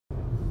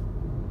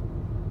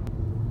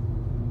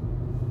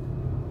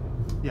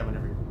Yeah,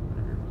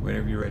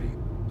 Whenever you're ready.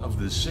 Of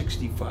the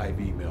 65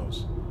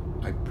 emails,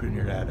 I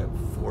printed out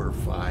 4 or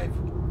 5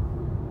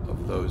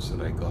 of those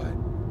that I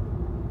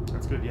got.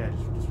 That's good, yeah,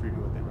 just read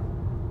me what they wrote.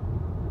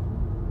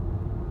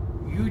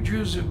 You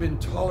Jews have been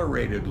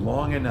tolerated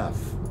long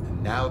enough,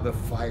 and now the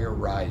fire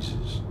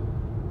rises.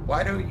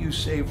 Why don't you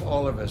save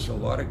all of us a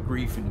lot of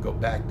grief and go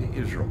back to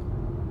Israel?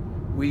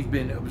 We've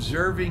been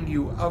observing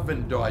you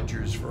oven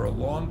dodgers for a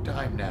long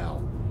time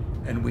now,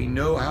 and we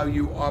know how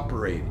you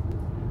operate.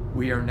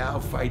 We are now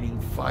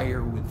fighting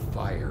fire with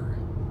fire.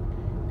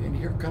 And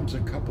here comes a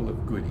couple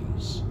of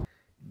goodies.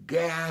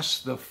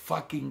 Gas the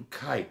fucking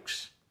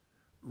kikes.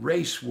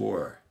 Race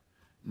war.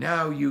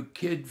 Now you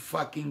kid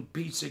fucking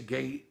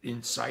Pizzagate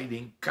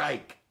inciting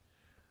kike.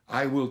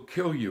 I will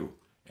kill you,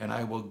 and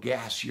I will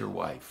gas your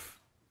wife.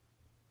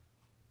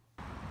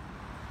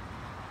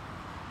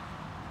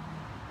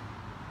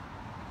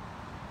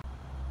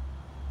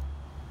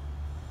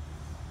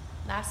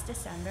 Last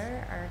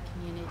December, our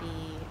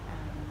community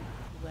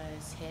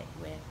was hit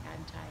with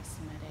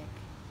anti-Semitic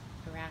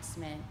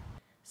harassment,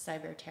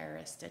 cyber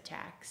terrorist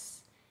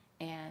attacks,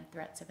 and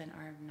threats of an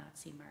armed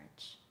Nazi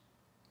march.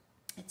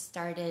 It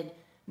started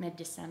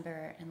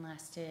mid-December and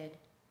lasted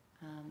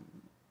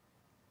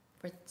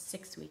for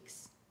 6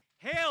 weeks.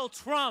 Hail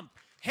Trump!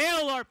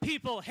 Hail our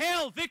people!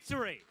 Hail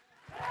victory!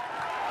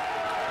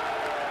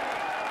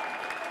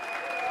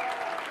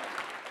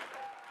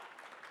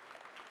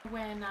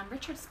 When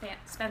Richard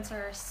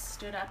Spencer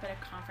stood up at a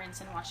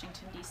conference in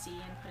Washington, D.C.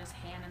 and put his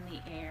hand in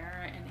the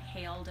air and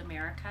hailed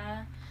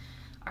America,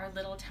 our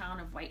little town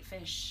of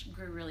Whitefish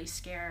grew really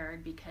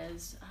scared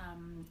because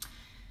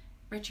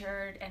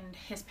Richard and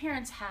his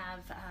parents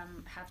have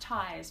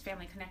ties,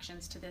 family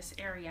connections to this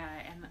area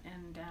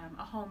and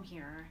a home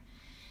here,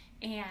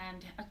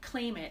 and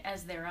claim it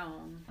as their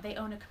own. They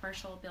own a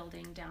commercial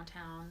building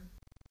downtown.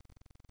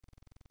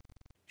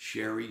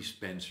 Sherry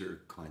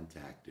Spencer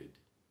contacted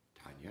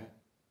Tanya,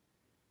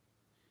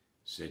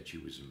 said she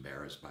was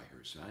embarrassed by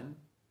her son.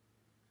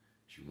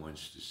 She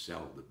wants to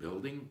sell the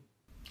building.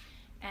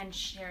 And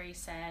Sherry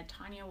said,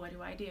 Tanya, what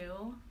do I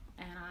do?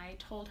 And I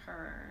told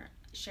her,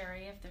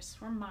 Sherry, if this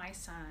were my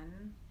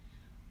son,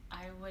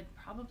 I would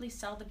probably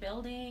sell the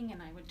building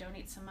and I would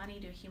donate some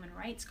money to a human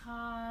rights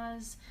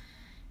cause.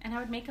 And I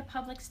would make a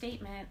public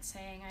statement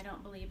saying I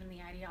don't believe in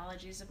the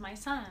ideologies of my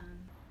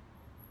son.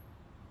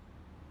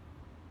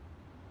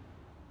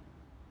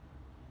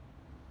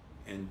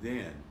 And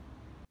then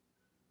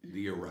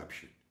the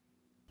eruption.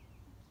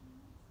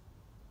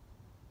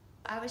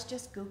 I was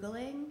just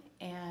Googling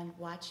and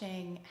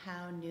watching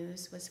how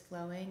news was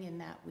flowing in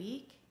that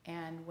week,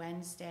 and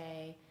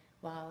Wednesday,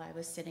 while I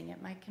was sitting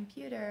at my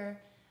computer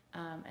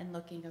and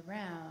looking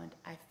around,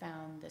 I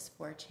found this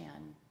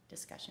 4chan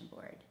discussion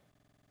board.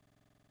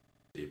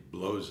 It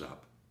blows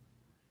up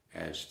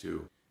as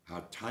to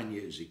how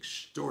Tanya is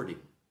extorting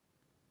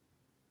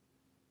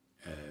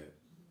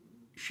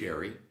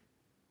Sherry,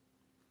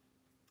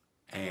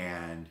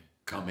 and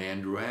come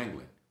Andrew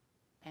Anglin.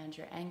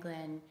 Andrew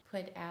Anglin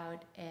put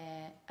out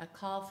a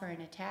call for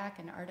an attack,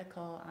 an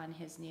article on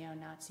his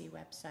neo-Nazi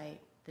website,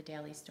 The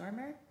Daily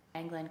Stormer.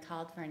 Anglin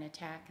called for an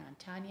attack on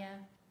Tanya,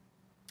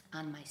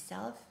 on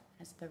myself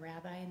as the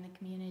rabbi in the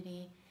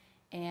community,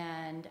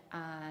 and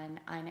on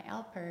Ina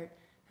Alpert,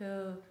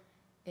 who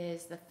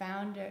is the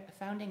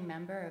founding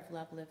member of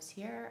Love Lives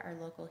Here, our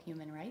local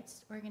human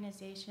rights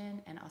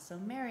organization, and also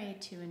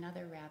married to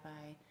another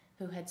rabbi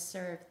who had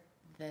served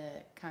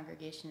the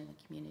congregation in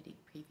the community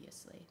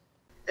previously.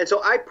 And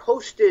so I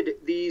posted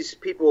these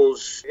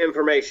people's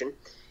information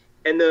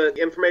and the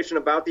information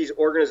about these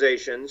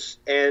organizations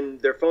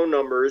and their phone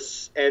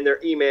numbers and their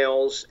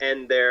emails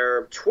and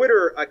their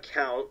Twitter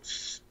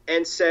accounts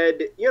and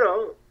said, you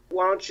know,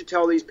 why don't you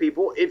tell these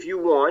people if you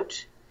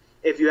want,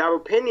 if you have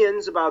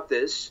opinions about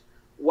this,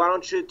 why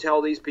don't you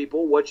tell these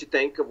people what you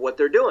think of what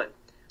they're doing?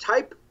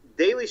 Type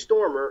Daily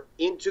Stormer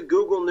into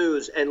Google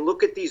News and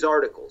look at these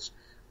articles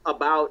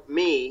about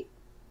me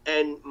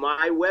and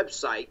my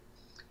website.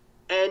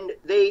 And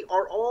they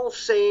are all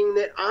saying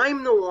that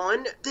I'm the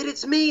one, that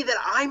it's me, that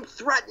I'm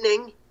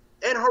threatening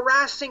and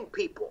harassing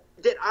people,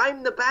 that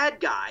I'm the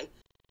bad guy.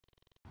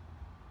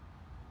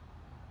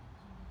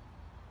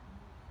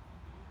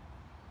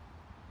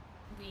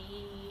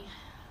 We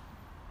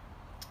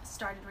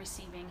started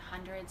receiving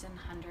hundreds and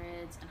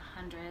hundreds and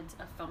hundreds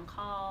of phone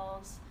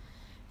calls,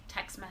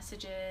 text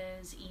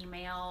messages,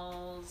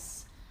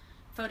 emails,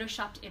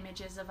 photoshopped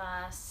images of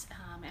us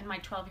and my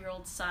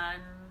 12-year-old son,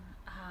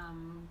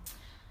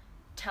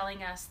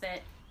 telling us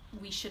that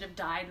we should have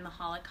died in the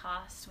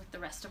Holocaust with the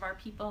rest of our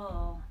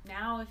people.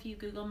 Now, if you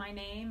Google my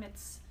name,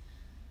 it's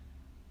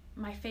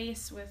my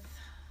face with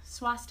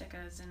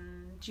swastikas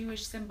and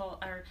Jewish symbol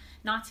or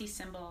Nazi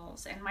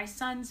symbols, and my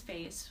son's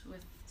face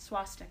with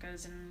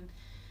swastikas and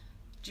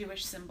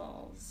Jewish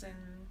symbols,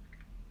 and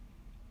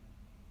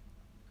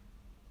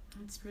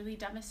it's really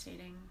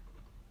devastating.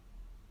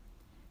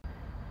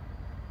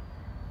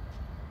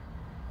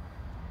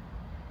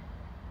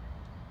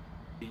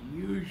 The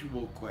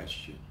usual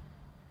question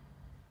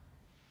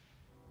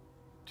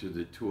to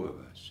the two of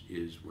us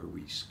is, were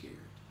we scared?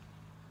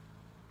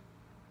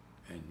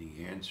 And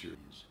the answer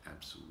is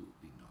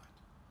absolutely not.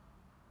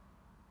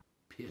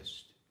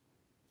 Pissed.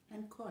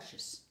 And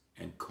cautious.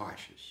 And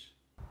cautious.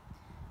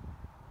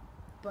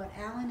 But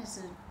Alan is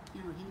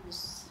he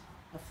was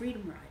a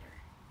freedom rider.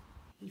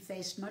 He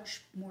faced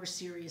much more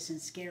serious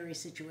and scary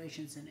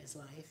situations in his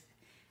life.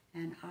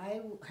 And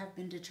I have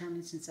been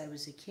determined since I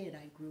was a kid.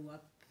 I grew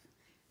up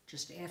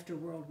just after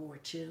World War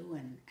II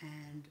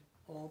and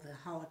all the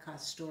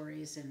Holocaust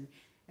stories and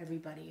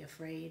everybody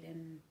afraid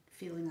and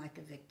feeling like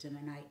a victim.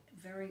 And I,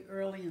 very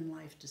early in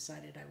life,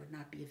 decided I would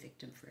not be a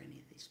victim for any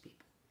of these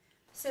people.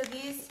 So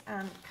these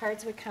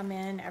cards would come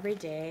in every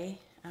day,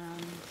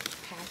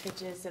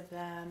 packages of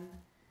them,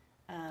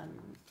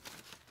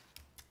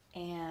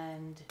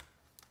 and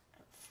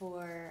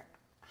for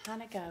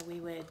Hanukkah we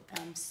would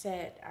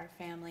sit, our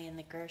family and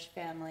the Gersh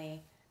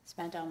family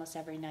spent almost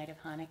every night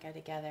of Hanukkah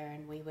together,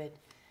 and we would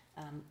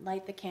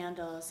light the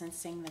candles and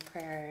sing the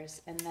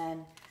prayers, and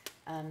then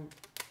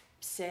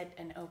sit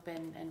and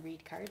open and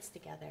read cards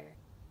together.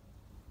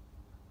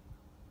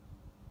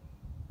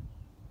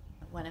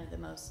 One of the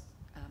most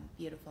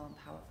beautiful and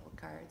powerful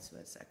cards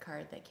was a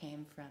card that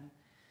came from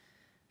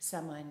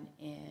someone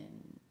in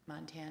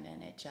Montana,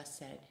 and it just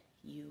said,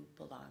 "You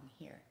belong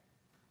here."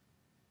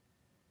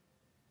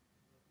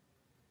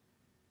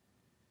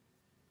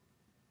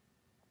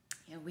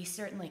 You know, we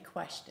certainly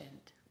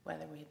questioned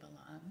whether we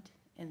belonged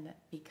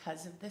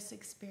because of this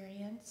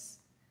experience,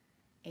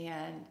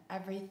 and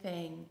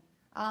everything,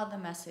 all the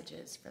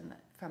messages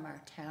from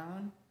our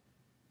town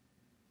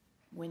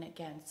went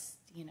against,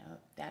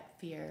 that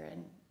fear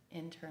and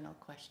internal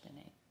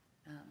questioning.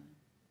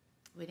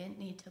 We didn't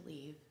need to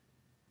leave.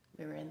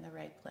 We were in the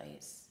right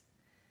place,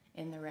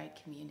 in the right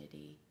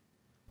community.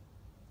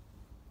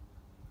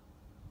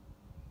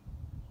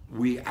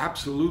 We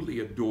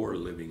absolutely adore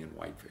living in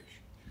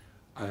Whitefish.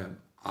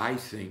 I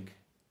think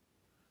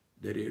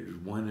that it is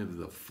one of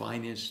the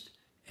finest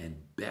and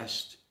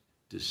best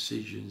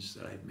decisions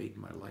that I've made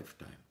in my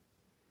lifetime.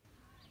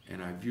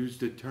 And I've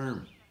used the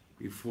term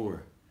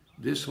before.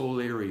 This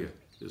whole area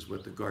is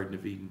what the Garden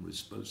of Eden was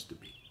supposed to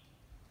be.